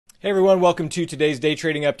Hey everyone, welcome to today's day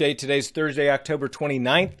trading update. Today's Thursday, October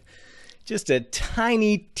 29th. Just a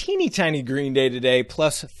teeny tiny green day today,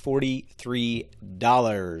 plus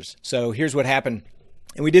 $43. So here's what happened.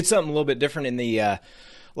 And we did something a little bit different in the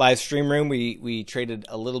live stream room. We traded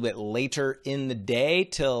a little bit later in the day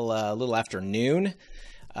till a little after noon,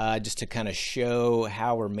 just to kind of show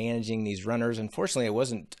how we're managing these runners. Unfortunately, it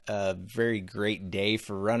wasn't a very great day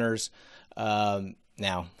for runners.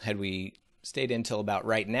 Now, had we stayed in until about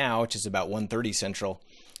right now, which is about 1:30 Central,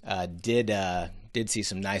 did see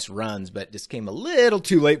some nice runs, but just came a little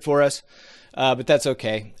too late for us, but that's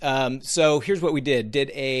okay. So here's what we did. Did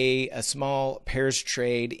a small pairs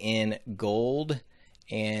trade in gold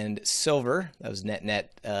and silver. That was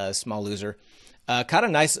net, small loser. Caught a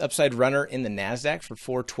nice upside runner in the NASDAQ for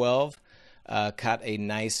 412. Caught a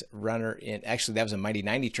nice runner in, actually that was a Mighty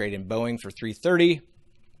 90 trade in Boeing for 330.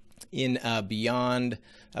 In Beyond,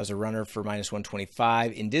 that was a runner for minus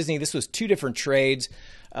 125. In Disney, this was two different trades.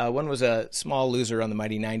 One was a small loser on the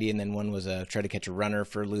Mighty 90, and then one was a try to catch a runner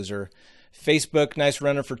for a loser. Facebook, nice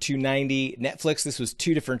runner for 290. Netflix, this was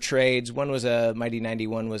two different trades. One was a Mighty 90,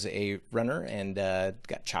 one was a runner, and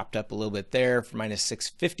got chopped up a little bit there for minus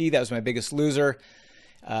 650. That was my biggest loser.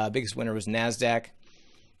 Biggest winner was NASDAQ.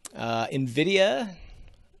 NVIDIA,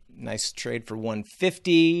 nice trade for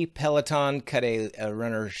 150. Peloton cut a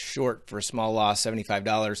runner short for a small loss,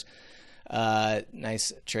 $75.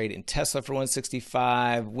 Nice trade in Tesla for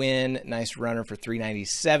 165. Win, nice runner for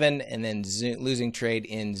 397. And then losing trade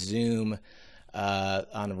in Zoom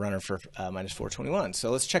on a runner for minus 421.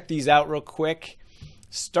 So let's check these out real quick,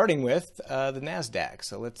 starting with the NASDAQ.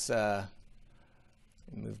 So let's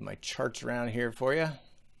move my charts around here for you.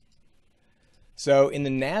 So in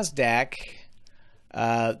the NASDAQ,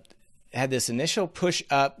 had this initial push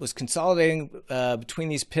up, was consolidating between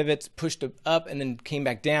these pivots, pushed up and then came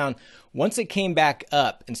back down. Once it came back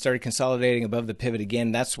up and started consolidating above the pivot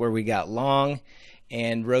again, that's where we got long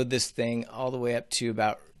and rode this thing all the way up to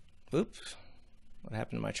about, oops, what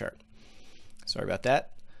happened to my chart? Sorry about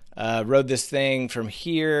that. Rode this thing from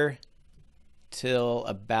here till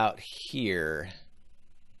about here,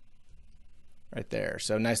 right there.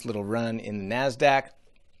 So nice little run in the NASDAQ.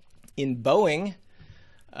 In Boeing,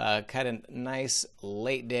 kind of nice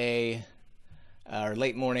late day or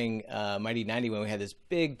late morning Mighty 90 when we had this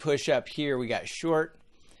big push up here. We got short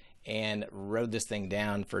and rode this thing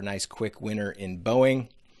down for a nice quick winner in Boeing.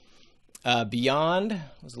 Beyond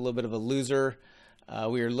was a little bit of a loser.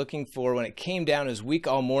 We were looking for, when it came down, it was weak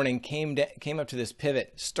all morning, came up to this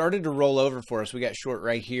pivot, started to roll over for us. We got short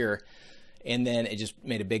right here, and then it just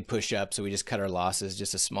made a big push up, so we just cut our losses,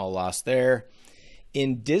 just a small loss there.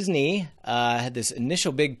 In Disney, had this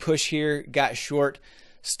initial big push here, got short,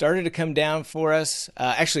 started to come down for us.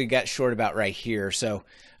 Actually got short about right here. So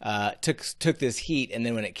took this heat, and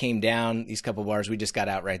then when it came down, these couple bars, we just got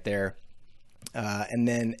out right there. And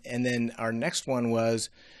then our next one was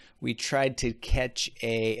we tried to catch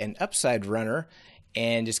an upside runner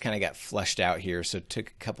and just kind of got flushed out here. So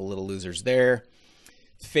took a couple little losers there.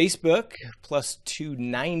 Facebook plus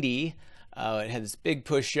 290. It had this big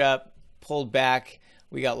push up, pulled back.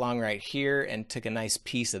 We got long right here and took a nice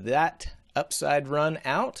piece of that upside run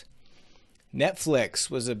out. Netflix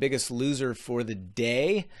was the biggest loser for the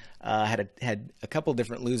day. Had a couple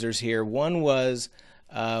different losers here. One was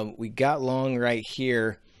we got long right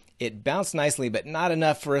here. It bounced nicely, but not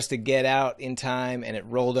enough for us to get out in time, and it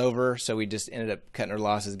rolled over. So we just ended up cutting our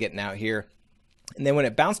losses, getting out here. And then when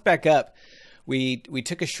it bounced back up, we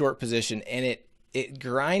took a short position, and it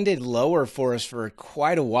grinded lower for us for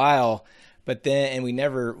quite a while. But then, and we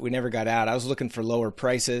never got out. I was looking for lower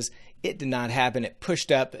prices. It did not happen. It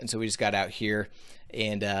pushed up, and so we just got out here,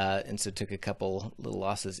 and so took a couple little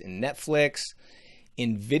losses in Netflix.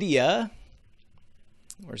 NVIDIA,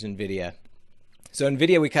 where's NVIDIA? So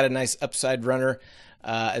NVIDIA, we caught a nice upside runner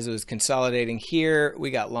as it was consolidating here. We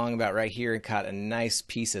got long about right here and caught a nice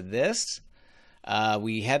piece of this.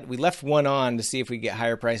 We left one on to see if we get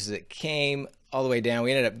higher prices. It came all the way down.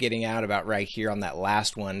 We ended up getting out about right here on that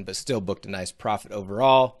last one, but still booked a nice profit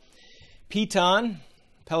overall. Peloton,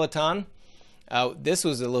 this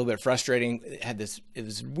was a little bit frustrating. It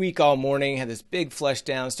was weak all morning, had this big flush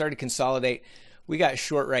down, started to consolidate. We got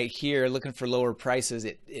short right here looking for lower prices.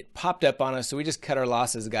 It popped up on us, so we just cut our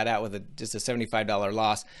losses, got out with just a $75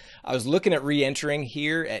 loss. I was looking at re-entering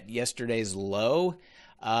here at yesterday's low.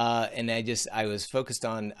 And I was focused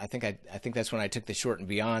on, I think that's when I took the short and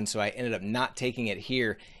beyond. So I ended up not taking it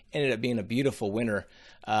here, ended up being a beautiful winner.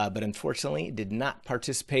 But unfortunately did not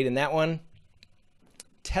participate in that one.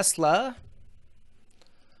 Tesla,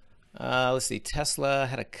 let's see, Tesla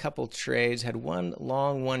had a couple trades, had one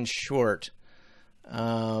long, one short.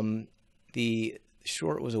 The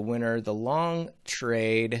short was a winner. The long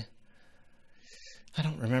trade, I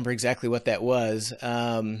don't remember exactly what that was.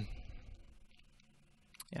 Yeah,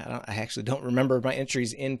 I actually don't remember my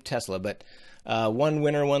entries in Tesla, but one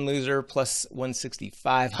winner, one loser, plus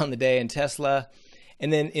 165 on the day in Tesla.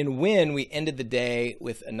 And then in win, we ended the day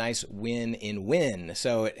with a nice win in win.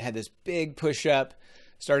 So it had this big push up,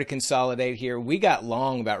 started to consolidate here. We got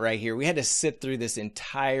long about right here. We had to sit through this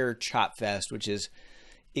entire chop fest, which is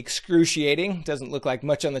excruciating. Doesn't look like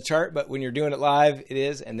much on the chart, but when you're doing it live, it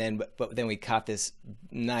is. And then, but then we caught this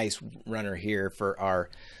nice runner here for our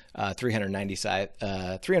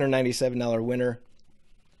 $397 winner.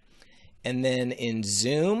 And then in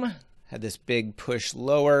Zoom, had this big push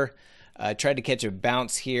lower. Tried to catch a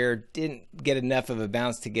bounce here, didn't get enough of a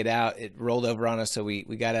bounce to get out. It rolled over on us, so we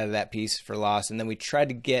got out of that piece for loss. And then we tried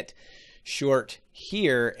to get short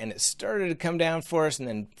here, and it started to come down for us, and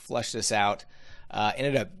then flushed us out.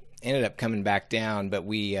 Ended up coming back down, but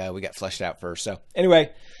we got flushed out first. So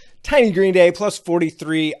anyway, tiny green day, plus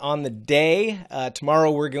 43 on the day.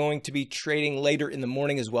 Tomorrow we're going to be trading later in the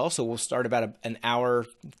morning as well. So we'll start about an hour,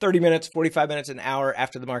 30 minutes, 45 minutes, an hour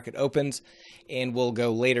after the market opens. And we'll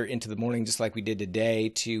go later into the morning, just like we did today,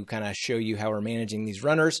 to kind of show you how we're managing these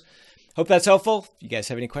runners. Hope that's helpful. If you guys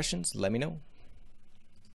have any questions, let me know.